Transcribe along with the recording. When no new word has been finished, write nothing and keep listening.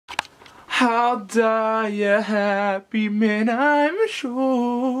I'll die a happy man, I'm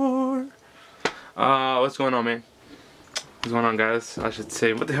sure. What's going on, man? What's going on, guys? I should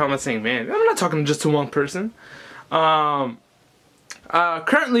say, what the hell am I saying, man? I'm not talking just to one person. Currently,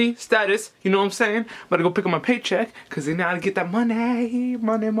 status, you know what I'm saying? I'm about to go pick up my paycheck, cause they know how to get that money.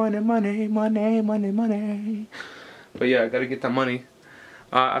 But yeah, I gotta get that money.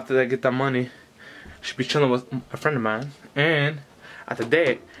 After I get that money, I should be chilling with a friend of mine. And after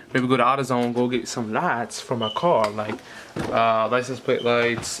that, maybe go to AutoZone, go get some lights for my car, like license plate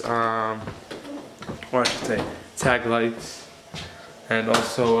lights, or I should say, tag lights, and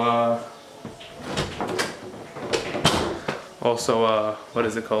also what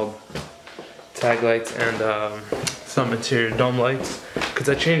is it called? Tag lights and some interior dome lights. Cause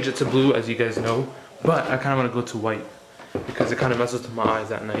I changed it to blue, as you guys know, but I kind of want to go to white because it kind of messes with my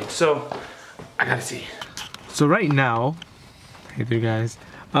eyes at night. So I gotta see. So right now, hey there guys,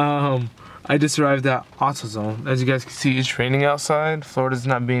 I just arrived at AutoZone. As you guys can see, it's raining outside. Florida's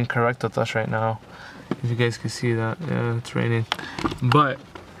not being correct with us right now. If you guys can see that, yeah, it's raining. But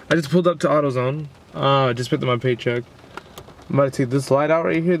I just pulled up to AutoZone. Just picked up my paycheck. I'm about to take this light out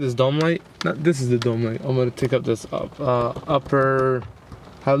right here, this dome light. This is the dome light. I'm gonna take up this upper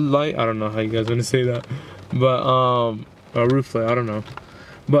headlight. I don't know how you guys want to say that, but a roof light. I don't know,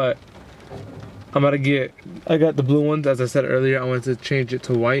 but I'm about to get. I got the blue ones, as I said earlier. I wanted to change it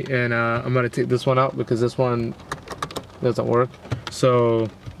to white, and I'm gonna take this one out because this one doesn't work. So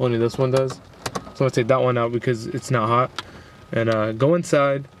only this one does. So I'm gonna take that one out because it's not hot, and go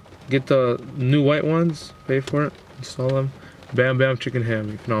inside, get the new white ones, pay for it, install them. Bam bam chicken ham,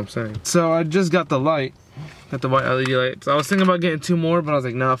 if you know what I'm saying. So I just got the light, got the white LED light. So I was thinking about getting 2 more, but I was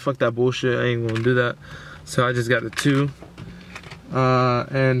like, nah, fuck that bullshit, I ain't gonna do that. So I just got the 2.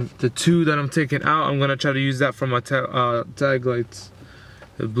 And the 2 that I'm taking out, I'm gonna try to use that for my tag lights,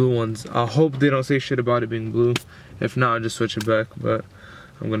 the blue ones. I hope they don't say shit about it being blue. If not, I'll just switch it back, but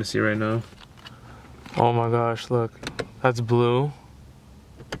I'm gonna see right now. Oh my gosh, look, that's blue,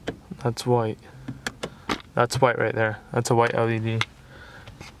 that's white. That's white right there. That's a white LED.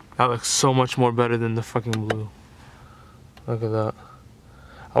 That looks so much more better than the fucking blue. Look at that.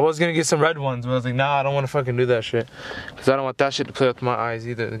 I was gonna get some red ones, but I was like, nah, I don't wanna fucking do that shit. Cause I don't want that shit to play with my eyes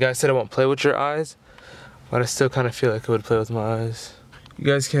either. The guy said it won't play with your eyes, but I still kinda feel like it would play with my eyes. You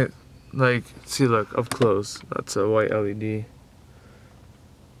guys can't, like, see, look, up close. That's a white LED. You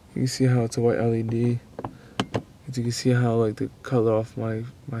can see how it's a white LED. You can see how, like, the color off my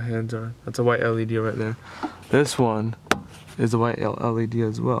hands are. That's a white LED right there. This one is a white LED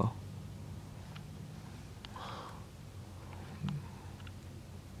as well.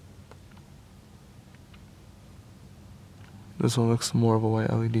 This one looks more of a white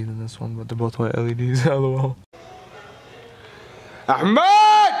LED than this one, but they're both white LEDs. LOL.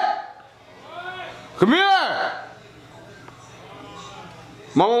 Ahmed! Come here!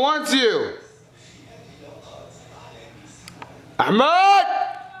 Mama wants you! Ahmed!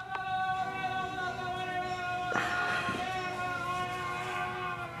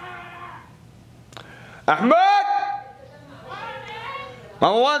 Ahmed!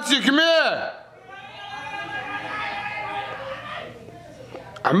 Mama wants you, come here!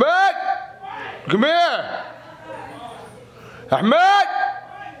 Ahmed! Come here! Ahmed!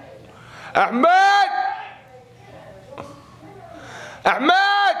 Ahmed!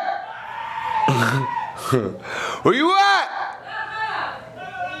 Ahmed! Where you at?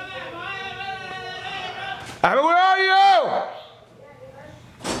 Ahmed, where are you?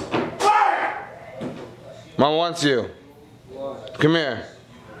 Mom wants you. Why? Come here.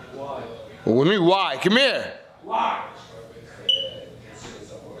 Why? What do you mean, why? Come here. Why?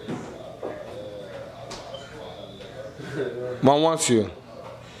 Mom wants you.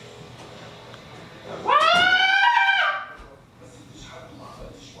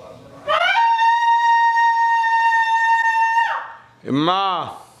 Hey,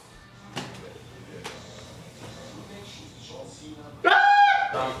 Ma.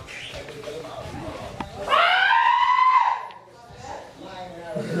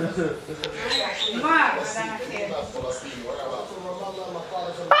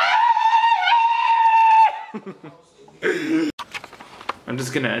 I'm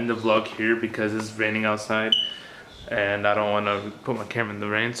just gonna end the vlog here because it's raining outside and I don't want to put my camera in the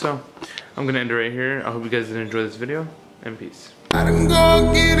rain, so I'm gonna end it right here. I hope you guys did enjoy this video, and peace. I done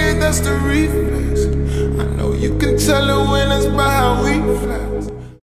go get it, that's the reflex. I know you can tell it when it's by how we flex.